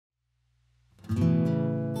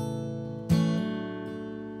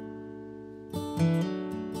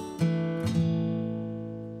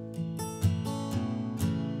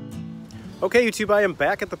Okay, YouTube, I am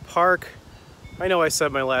back at the park. I know I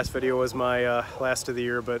said my last video was my last of the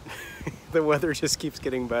year, but the weather just keeps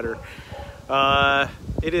getting better.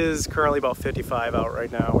 It is currently about 55 out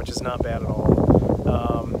right now, which is not bad at all.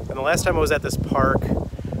 And the last time I was at this park,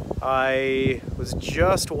 I was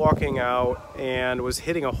just walking out and was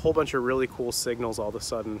hitting a whole bunch of really cool signals all of a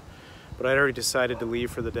sudden, but I'd already decided to leave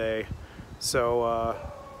for the day. So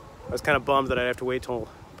I was kind of bummed that I'd have to wait till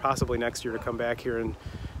possibly next year to come back here and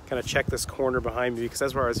kind of check this corner behind me, because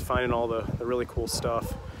that's where I was finding all the really cool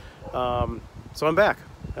stuff. So I'm back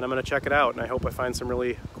and I'm gonna check it out, and I hope I find some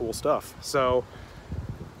really cool stuff. So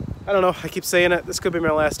I don't know, I keep saying it, this could be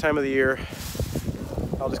my last time of the year.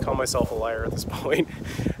 I'll just call myself a liar at this point.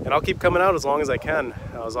 And I'll keep coming out as long as I can,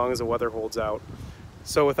 as long as the weather holds out.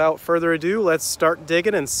 So without further ado, let's start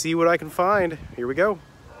digging and see what I can find. Here we go.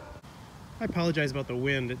 I apologize about the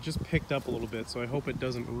wind. It just picked up a little bit, so I hope it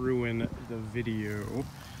doesn't ruin the video.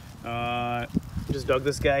 Just dug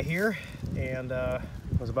this guy here, and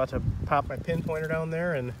was about to pop my pinpointer down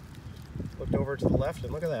there and looked over to the left,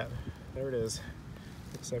 and look at that. There it is.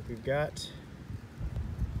 Looks like we've got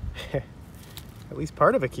at least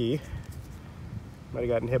part of a key. Might have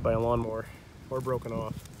gotten hit by a lawnmower or broken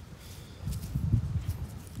off.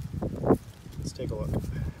 Let's take a look.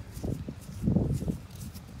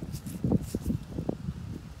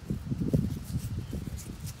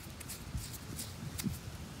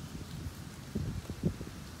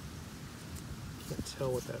 Can't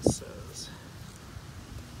tell what that says.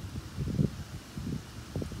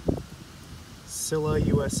 Scylla,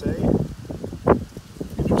 USA.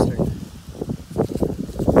 Interesting.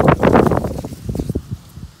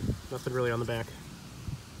 Nothing really on the back.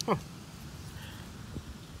 Huh.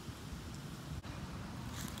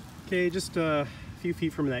 Okay, just a few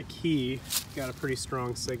feet from that key, got a pretty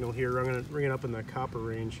strong signal here. I'm gonna bring it up in the copper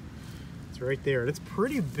range. It's right there, and it's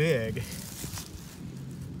pretty big.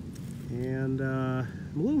 And I'm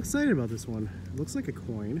a little excited about this one. It looks like a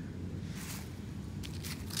coin.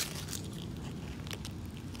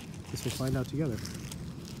 Guess we'll find out together.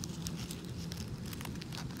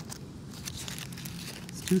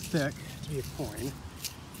 It's too thick to be a coin.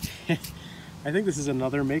 I think this is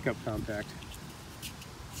another makeup compact.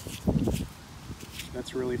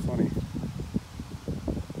 That's really funny.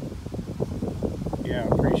 Yeah,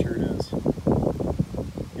 I'm pretty sure it is.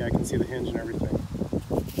 Yeah, I can see the hinge and everything.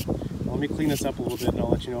 Well, let me clean this up a little bit and I'll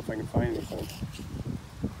let you know if I can find anything.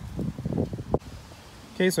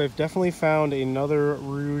 Okay, so I've definitely found another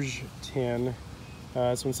Rouge tin.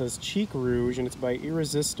 This one says Cheek Rouge, and it's by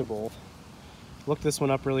Irresistible. Looked this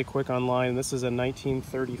one up really quick online, and this is a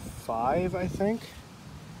 1935, I think.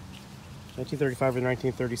 1935 or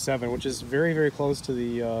 1937, which is very, very close to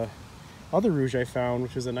the other Rouge I found,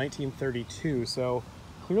 which was a 1932. So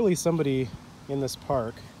clearly somebody in this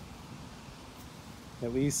park,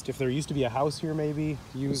 at least if there used to be a house here maybe,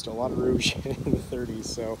 used a lot of Rouge in the 30s.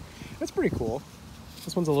 So that's pretty cool.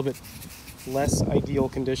 This one's a little bit less ideal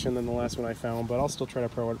condition than the last one I found, but I'll still try to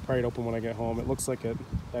pry it open when I get home. It looks like it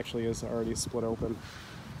actually is already split open.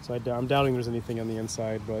 So I'm doubting there's anything on the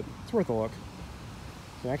inside, but it's worth a look.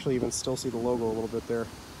 You can actually even still see the logo a little bit there.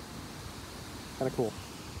 Kind of cool.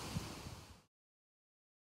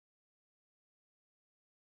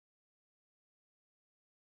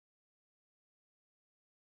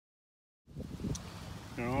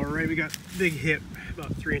 All right, we got a big hit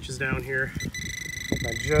about 3 inches down here.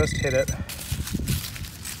 I just hit it.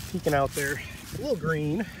 Peeking out there. A little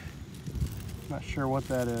green. Not sure what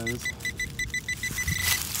that is.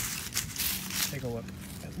 Take a look.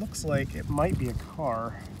 It looks like it might be a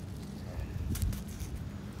car.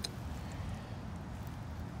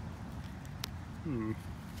 I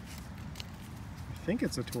think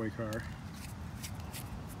it's a toy car.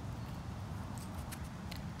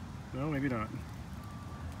 No, maybe not.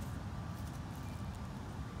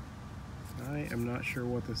 I am not sure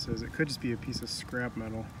what this is. It could just be a piece of scrap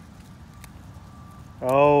metal.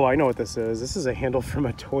 Oh, I know what this is. This is a handle from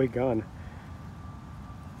a toy gun.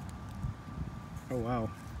 Oh wow.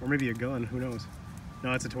 Or maybe a gun, who knows?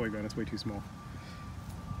 No, it's a toy gun, it's way too small.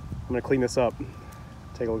 I'm gonna clean this up.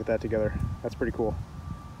 Take a look at that together. That's pretty cool.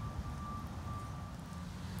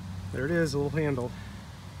 There it is, a little handle.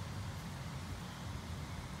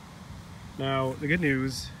 Now, the good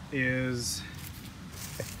news is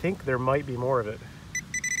I think there might be more of it,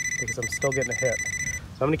 because I'm still getting a hit.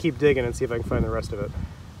 So I'm gonna keep digging and see if I can find the rest of it.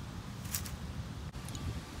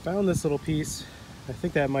 Found this little piece. I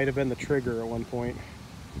think that might have been the trigger at one point.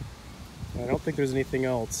 I don't think there's anything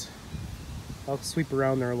else. I'll sweep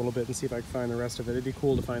around there a little bit and see if I can find the rest of it. It'd be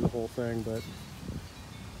cool to find the whole thing, but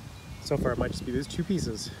so far it might just be these two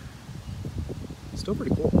pieces. Still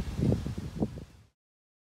pretty cool.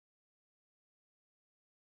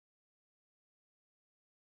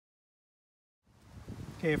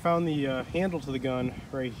 Okay, I found the handle to the gun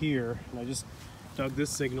right here, and I just dug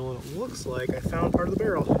this signal, and it looks like I found part of the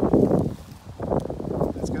barrel.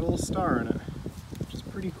 It's got a little star in it, which is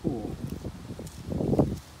pretty cool.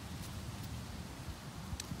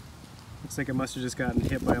 Looks like it must have just gotten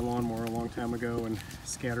hit by a lawnmower a long time ago and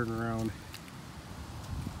scattered around.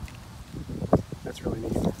 That's really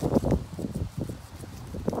neat.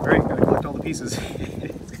 Alright, gotta collect all the pieces.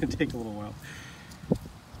 It's gonna take a little while.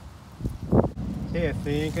 Okay, I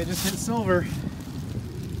think I just hit silver.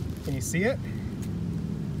 Can you see it?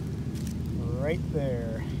 Right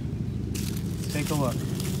there. Let's take a look.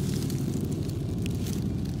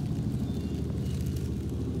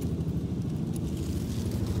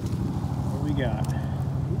 What do we got?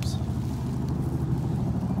 Oops.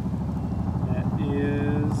 That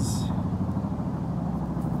is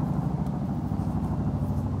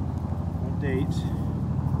what date?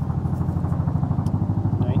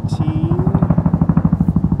 1949.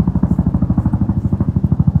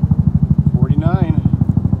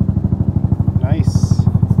 Nice.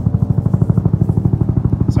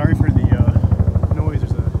 Sorry for the noise.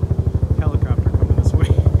 There's a helicopter coming this way.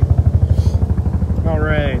 All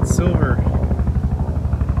right, silver.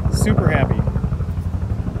 Super happy.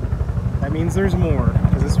 That means there's more,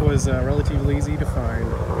 because this was relatively easy to find.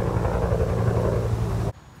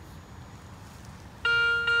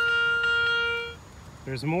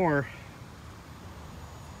 There's more.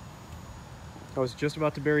 I was just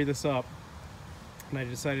about to bury this up, and I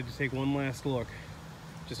decided to take one last look,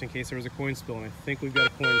 just in case there was a coin spill, and I think we've got a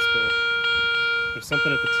coin spill. There's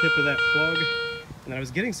something at the tip of that plug, and I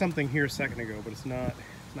was getting something here a second ago, but it's not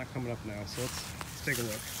coming up now, so let's take a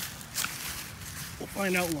look. We'll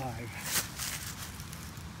find out live.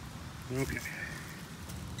 Okay.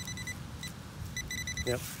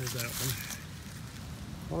 Yep, there's that one.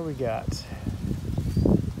 What do we got?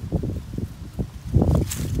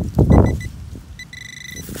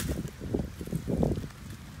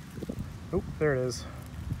 Oh, there it is.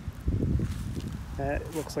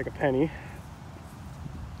 That looks like a penny.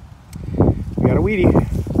 We got a Wheatie.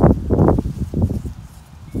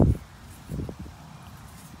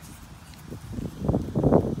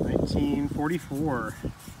 $19.44.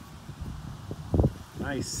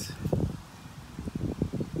 Nice.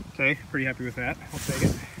 Okay, pretty happy with that. I'll take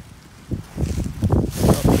it.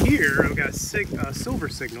 Up here, I've got a silver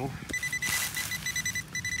signal.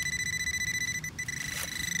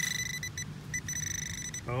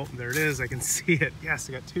 Oh, there it is. I can see it. Yes,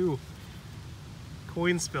 I got two.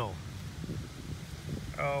 Coin spill.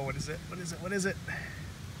 Oh, what is it? What is it? What is it?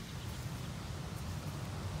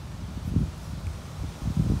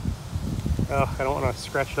 Oh, I don't want to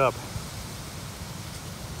scratch it up.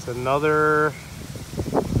 It's another...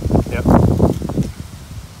 Yep.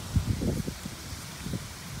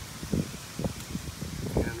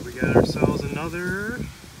 And we got ourselves another...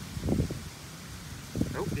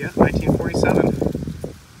 Oh, yeah, 1947.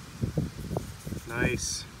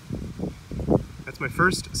 Nice. That's my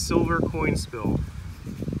first silver coin spill.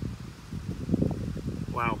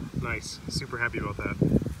 Wow, nice. Super happy about that.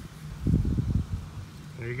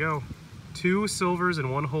 There you go. 2 silvers in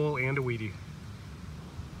 1 hole and a Wheatie.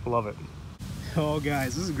 Love it. Oh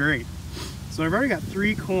guys, this is great. So I've already got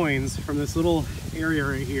 3 coins from this little area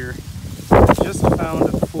right here. Just found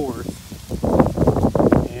a 4th.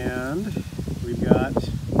 And we've got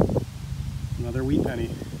another wheat penny.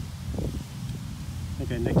 I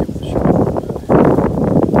think I nicked it with the shovel.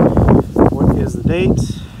 What is the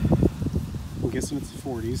date? I'm guessing it's the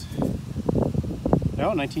 40s.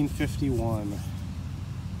 No, 1951.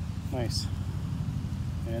 Nice.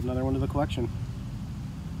 Add another one to the collection.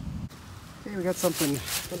 Okay, we got something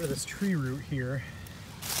under this tree root here.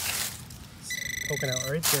 It's poking out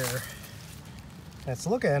right there. And it's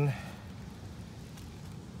looking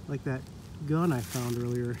like that gun I found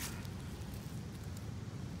earlier.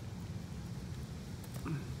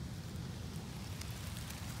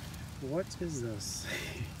 What is this?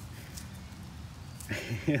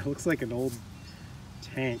 It looks like an old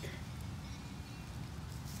tank.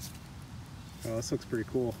 Oh, this looks pretty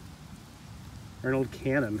cool. Or an old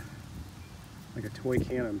cannon. Like a toy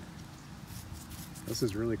cannon. This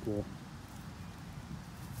is really cool.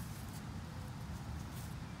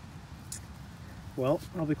 Well,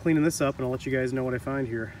 I'll be cleaning this up and I'll let you guys know what I find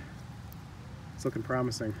here. It's looking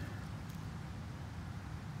promising.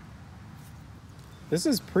 This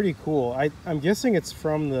is pretty cool. I'm guessing it's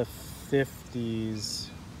from the 50s.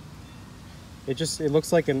 It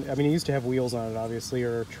looks like I mean, it used to have wheels on it, obviously,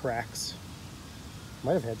 or tracks.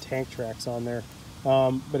 Might have had tank tracks on there.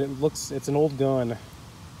 But it's an old gun.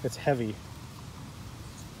 It's heavy.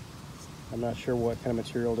 I'm not sure what kind of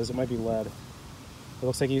material it is. It might be lead. It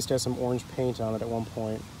looks like he used to have some orange paint on it at one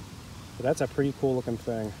point. But that's a pretty cool looking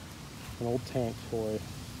thing. An old tank toy.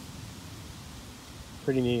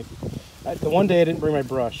 Pretty neat. The one day I didn't bring my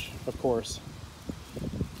brush, of course.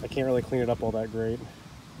 I can't really clean it up all that great.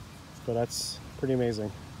 But that's pretty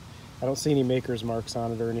amazing. I don't see any maker's marks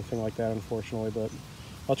on it or anything like that, unfortunately, but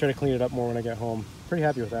I'll try to clean it up more when I get home. Pretty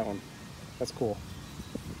happy with that one. That's cool.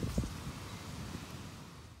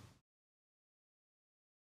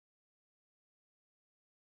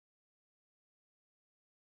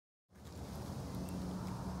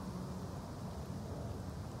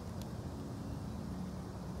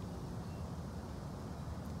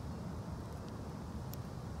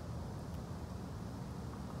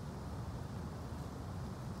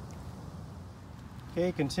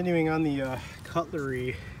 Okay, continuing on the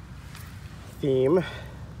cutlery theme.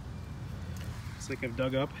 Looks like I've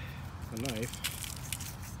dug up a knife.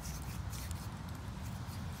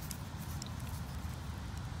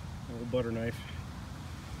 A little butter knife.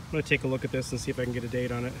 I'm going to take a look at this and see if I can get a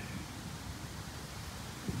date on it.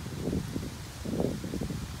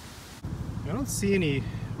 I don't see any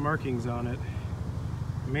markings on it.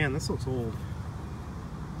 Man, this looks old.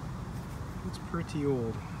 Looks pretty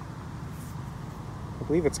old. I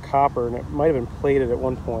believe it's copper, and it might have been plated at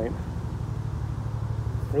one point.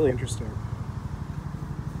 Really interesting.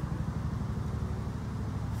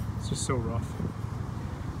 It's just so rough.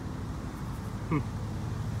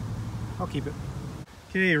 I'll keep it.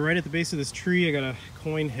 Okay, right at the base of this tree, I got a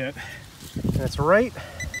coin hit. And it's right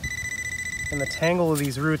in the tangle of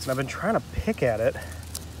these roots, and I've been trying to pick at it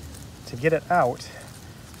to get it out.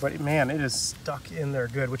 But man, it is stuck in there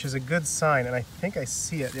good, which is a good sign, and I think I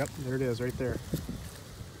see it. Yep, there it is, right there.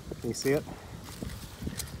 Can you see it?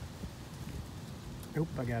 Nope,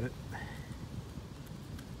 I got it.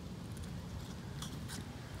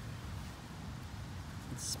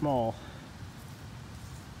 It's small.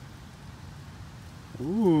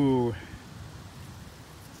 Ooh.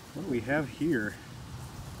 What do we have here?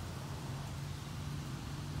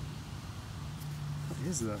 What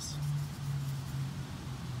is this?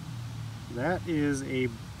 That is a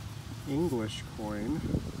English coin.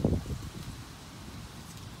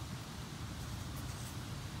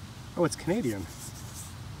 Oh, it's Canadian.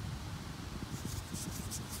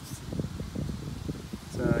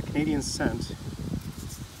 It's a Canadian cent.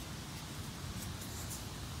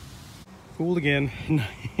 Fooled again.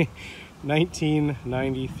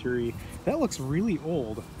 1993. That looks really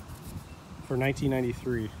old for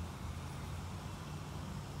 1993.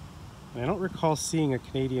 I don't recall seeing a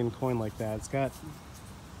Canadian coin like that. It's got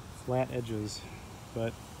flat edges,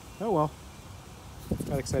 but oh well.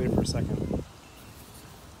 Got excited for a second.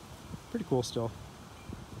 Pretty cool still.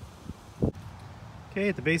 Okay,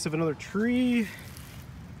 at the base of another tree,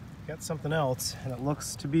 got something else, and it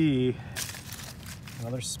looks to be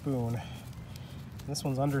another spoon. This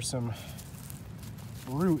one's under some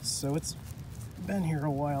roots, so it's been here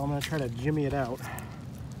a while. I'm gonna try to jimmy it out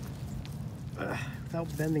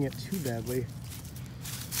without bending it too badly.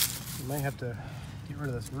 You might have to get rid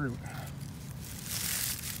of this root.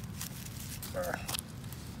 There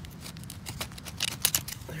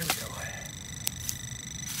we go.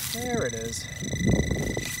 There it is.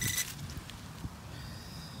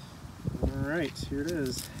 All right, here it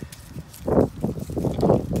is.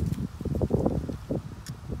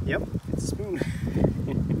 Yep, it's a spoon.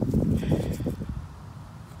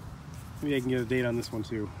 Maybe I can get a date on this one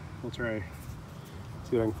too. We'll try.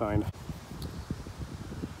 See what I can find.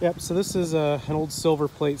 Yep, so this is an old silver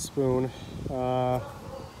plate spoon.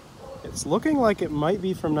 It's looking like it might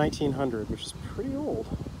be from 1900, which is pretty old.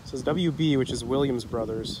 It says WB, which is Williams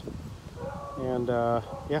Brothers. And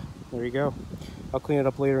yeah, there you go. I'll clean it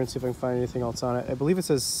up later and see if I can find anything else on it. I believe it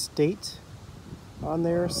says state on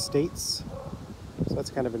there, states. So that's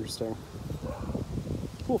kind of interesting.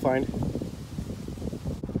 Cool find.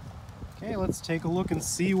 Okay, let's take a look and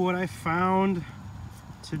see what I found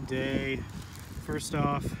today. First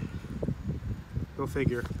off, go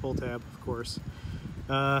figure, pull tab, of course.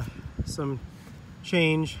 Some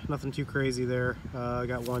change, nothing too crazy there. I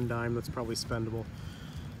got one dime that's probably spendable.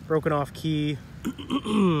 Broken off key,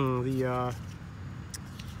 the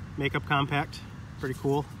makeup compact, pretty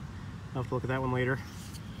cool. I'll have to look at that one later.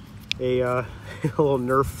 A little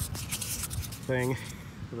Nerf thing,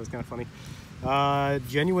 that was kind of funny.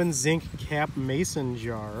 Genuine zinc cap mason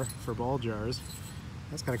jar for ball jars.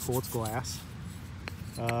 That's kind of cool, it's glass.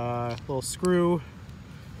 Little screw.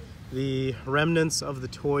 The remnants of the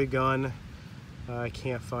toy gun. I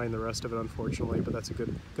can't find the rest of it, unfortunately, but that's a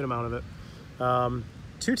good amount of it.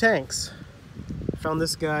 2 tanks. I found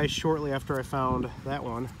this guy shortly after I found that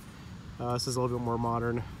one. This is a little bit more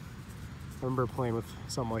modern. I remember playing with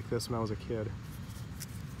something like this when I was a kid.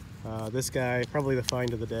 This guy, probably the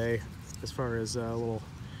find of the day as far as little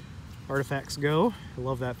artifacts go. I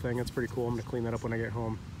love that thing. It's pretty cool. I'm going to clean that up when I get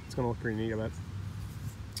home. It's going to look pretty neat, I bet.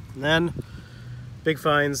 And then, big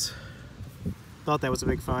finds. Thought that was a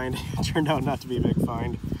big find. It turned out not to be a big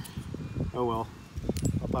find. Oh well.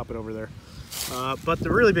 I'll pop it over there. But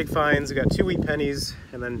the really big finds, we got 2 wheat pennies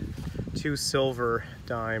and then 2 silver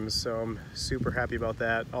dimes. So I'm super happy about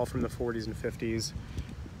that. All from the 40s and 50s.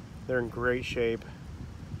 They're in great shape.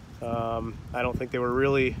 I don't think they were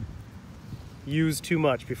really used too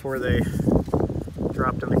much before they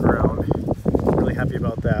dropped in the ground. Really happy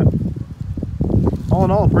about that. All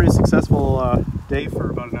in all, a pretty successful day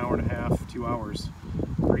for about an hour and a half, 2 hours.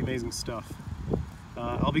 Pretty amazing stuff.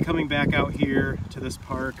 I'll be coming back out here to this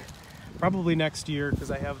park probably next year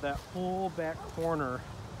because I have that whole back corner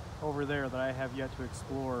over there that I have yet to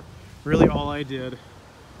explore. Really all I did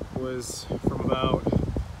was from about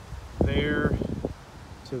there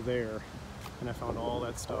to there, and I found all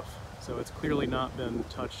that stuff. So it's clearly not been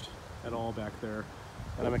touched at all back there,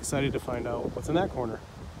 and I'm excited to find out what's in that corner.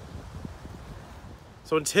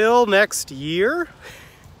 So until next year,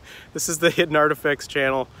 this is the Hidden Artifacts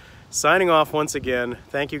channel, signing off once again.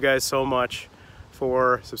 Thank you guys so much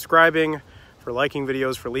for subscribing, for liking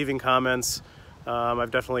videos, for leaving comments.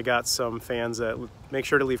 I've definitely got some fans that make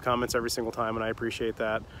sure to leave comments every single time, and I appreciate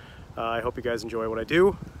that. I hope you guys enjoy what I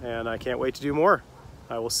do, and I can't wait to do more.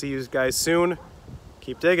 I will see you guys soon.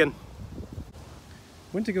 Keep digging.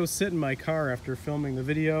 Went to go sit in my car after filming the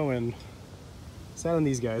video and sat on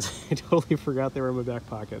these guys. I totally forgot they were in my back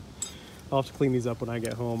pocket. I'll have to clean these up when I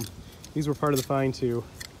get home. These were part of the find too.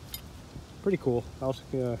 Pretty cool. I'll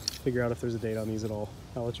figure out if there's a date on these at all.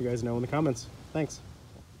 I'll let you guys know in the comments. Thanks.